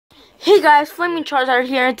Hey guys, Flaming Charizard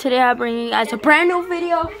here, and today I'm bringing you guys a brand new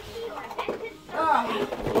video.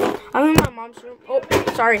 I'm in my mom's room. Oh,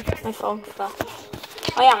 sorry, my phone fell.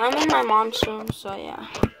 Oh yeah, I'm in my mom's room, so yeah.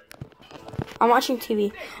 I'm watching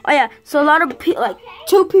TV. Oh yeah, so a lot of people, like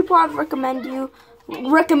 2 people have recommend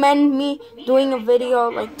me doing a video,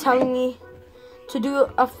 like telling me to do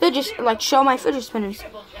a show my fidget spinners.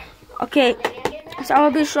 Okay, so I will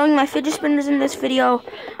be showing my fidget spinners in this video.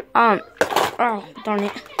 Oh, darn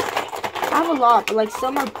it. I have a lot, but like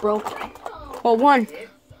some are broken. Well, one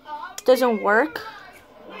doesn't work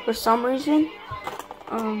for some reason.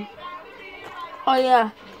 Oh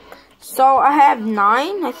yeah. So I have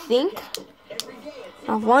 9, I think.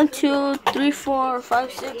 1, 2, 3, 4,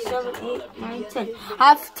 5, 6, 7, 8, 9, 10. I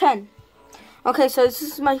have 10. Okay, so this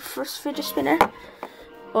is my first fidget spinner.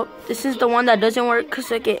 Oh, this is the one that doesn't work because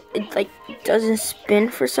like it doesn't spin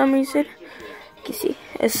for some reason. You can see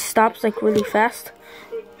it stops like really fast.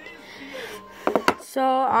 So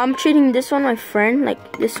I'm treating this one my friend,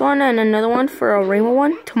 like this one and another one for a rainbow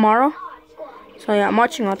one tomorrow. So yeah, I'm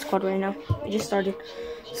watching What's Called right now. I just started.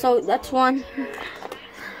 So that's one.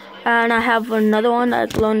 And I have another one,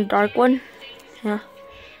 that glow in the dark one. Yeah.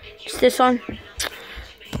 Just this one.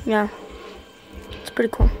 Yeah. It's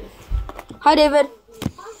pretty cool. Hi David.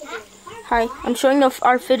 Hi. I'm showing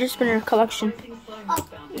our fidget spinner collection.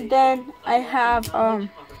 Then I have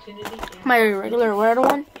my regular red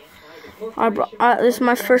one. This is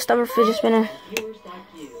my first ever fidget spinner.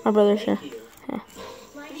 My brother's here. Yeah.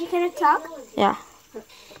 You gonna talk? Yeah.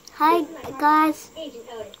 Hi guys.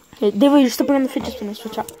 Okay, David, you're stepping on the fidget spinner.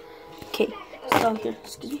 Switch out. Okay. So here,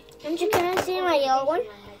 excuse me. Aren't you gonna see my yellow one?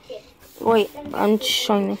 Wait, I'm just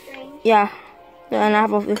showing you. Yeah. And I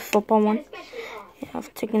have a football one. Yeah,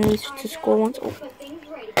 I've taken these to school once. Oh.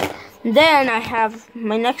 Then I have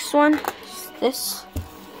my next one. This.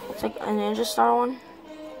 It's like a Ninja Star one.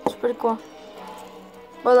 It's pretty cool.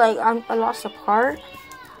 But like I lost a part.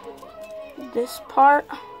 This part.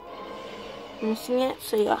 I'm missing it,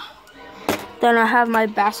 so yeah. Then I have my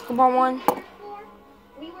basketball one.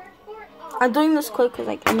 I'm doing this quick because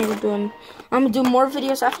like I'm gonna do more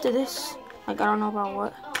videos after this. Like I don't know about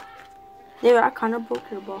what. David, I kinda broke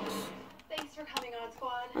your box.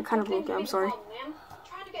 I kinda broke it, I'm sorry.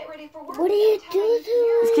 What do you do to it?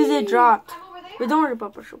 It's because it dropped. But don't worry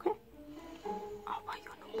about Bush, okay?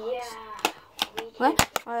 What?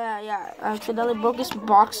 Oh yeah. I accidentally broke his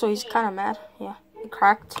box, so he's kind of mad. Yeah, it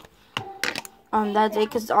cracked. That's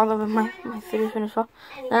it, cause all of my fidget spinners fell.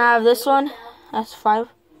 Then I have this one. That's 5.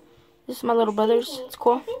 This is my little brother's. It's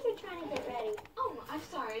cool.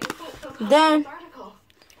 Then.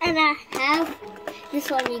 And I have this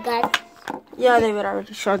one, you guys. Yeah, they would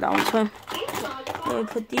already showed that one to him. Let me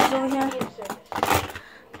put these over here.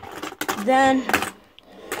 Then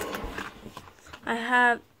I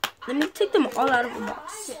have. Let me take them all out of the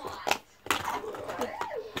box.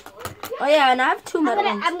 Oh yeah, and I have 2 metal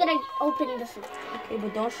ones. I'm gonna open this one. Okay,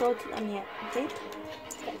 but don't show it to them yet, okay?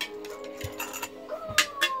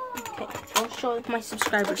 Okay, don't show it to my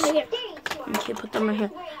subscribers. Right here. Okay, put them right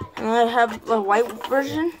here. And I have a white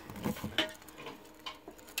version.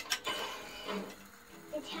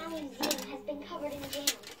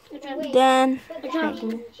 Then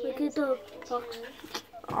Look at the box.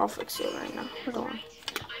 I'll fix it right now. Hold on.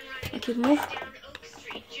 Okay, move.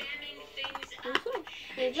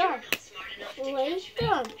 Good job.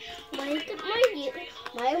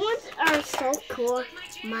 My ones are so cool.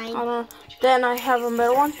 Mine. Then I have a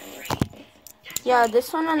middle one. Yeah,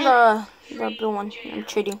 this one and the blue one. I'm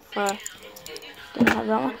trading for. Then I have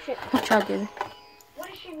that one. Try it.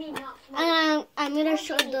 I'm gonna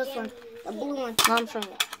show this one, the blue one. No, I'm showing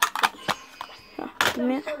it.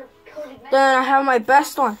 Yeah, then I have my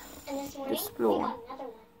best one. This blue one.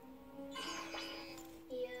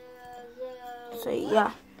 So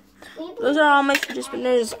yeah, those are all my fidget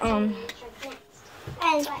spinners. And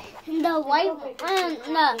the white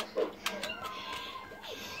one,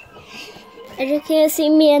 and you can't see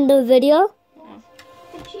me in the video.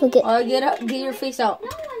 Okay. Get up, get your face out.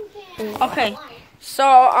 Okay,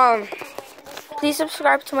 so please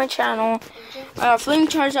subscribe to my channel, Flaming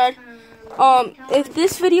Charizard. If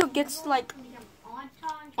this video gets like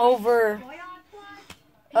over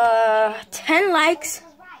 10 likes,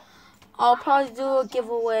 I'll probably do a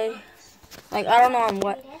giveaway. Like I don't know on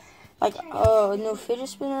what, like a new fidget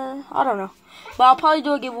spinner. I don't know, but I'll probably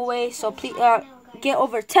do a giveaway. So please get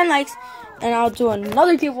over 10 likes, and I'll do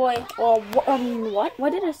another giveaway. Or what?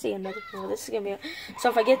 What did I say? Another giveaway. This is gonna be. So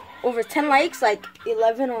if I get over 10 likes, like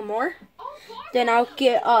 11 or more, then I'll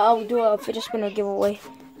do a fidget spinner giveaway.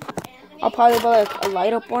 I'll probably buy like a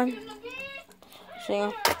light up one. So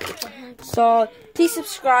yeah. So please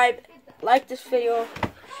subscribe like this video.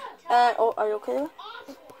 Oh, are you okay?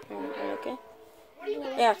 Are you okay?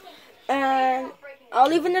 Yeah. And I'll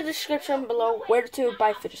leave in the description below where to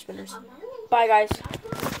buy fidget spinners. Bye, guys.